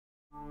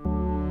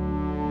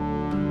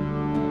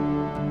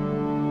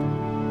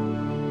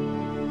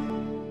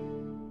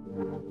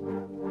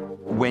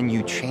When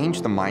you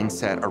change the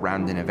mindset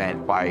around an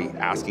event by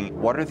asking,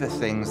 what are the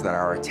things that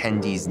our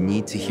attendees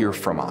need to hear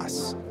from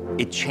us?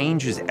 It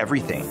changes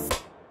everything.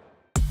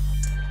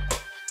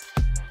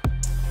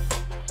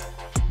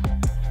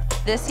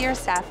 This year's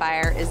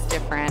Sapphire is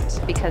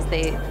different because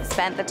they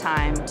spent the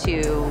time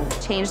to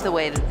change the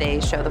way that they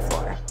show the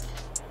floor.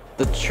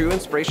 The true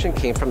inspiration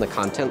came from the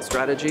content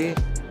strategy.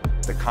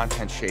 The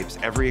content shapes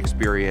every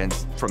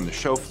experience, from the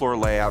show floor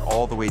layout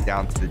all the way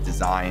down to the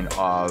design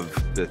of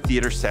the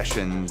theater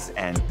sessions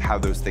and how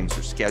those things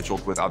are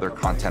scheduled with other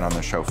content on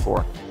the show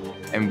floor.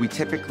 And we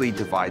typically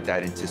divide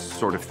that into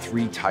sort of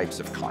 3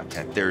 types of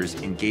content. There's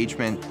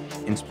engagement,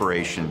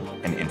 inspiration,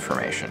 and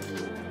information.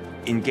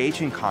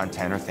 Engaging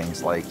content are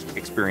things like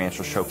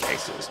experiential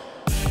showcases.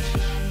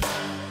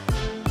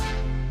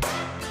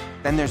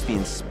 Then there's the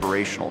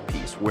inspirational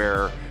piece,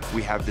 where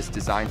we have this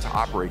Design to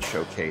Operate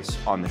showcase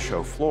on the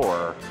show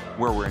floor,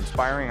 where we're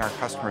inspiring our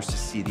customers to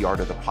see the art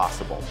of the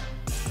possible.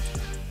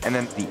 And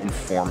then the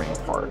informing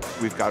part.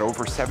 We've got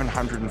over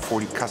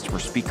 740 customer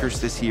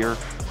speakers this year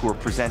who are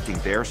presenting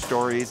their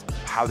stories,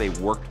 how they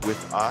worked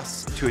with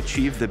us to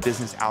achieve the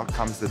business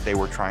outcomes that they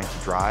were trying to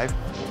drive.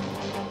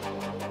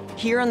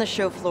 Here on the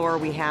show floor,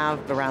 we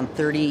have around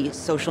 30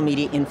 social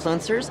media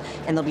influencers,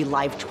 and they'll be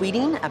live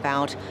tweeting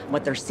about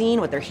what they're seeing,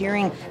 what they're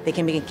hearing. They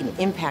can make an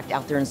impact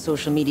out there in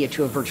social media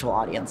to a virtual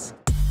audience.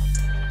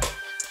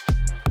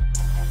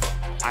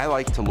 I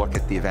like to look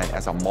at the event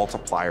as a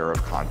multiplier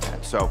of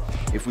content. So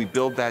if we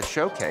build that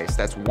showcase,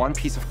 that's one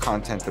piece of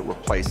content that we're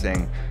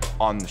placing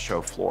on the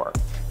show floor.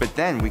 But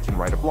then we can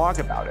write a blog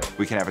about it.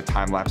 We can have a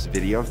time-lapse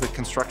video of the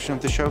construction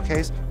of the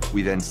showcase.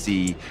 We then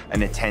see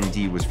an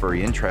attendee was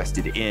very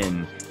interested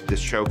in this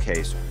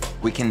showcase.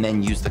 We can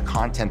then use the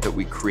content that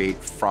we create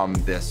from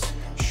this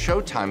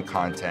Showtime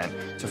content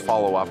to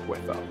follow up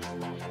with them.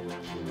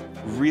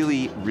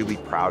 Really, really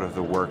proud of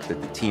the work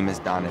that the team has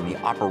done and the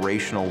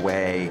operational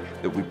way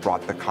that we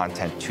brought the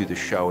content to the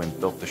show and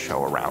built the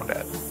show around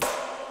it.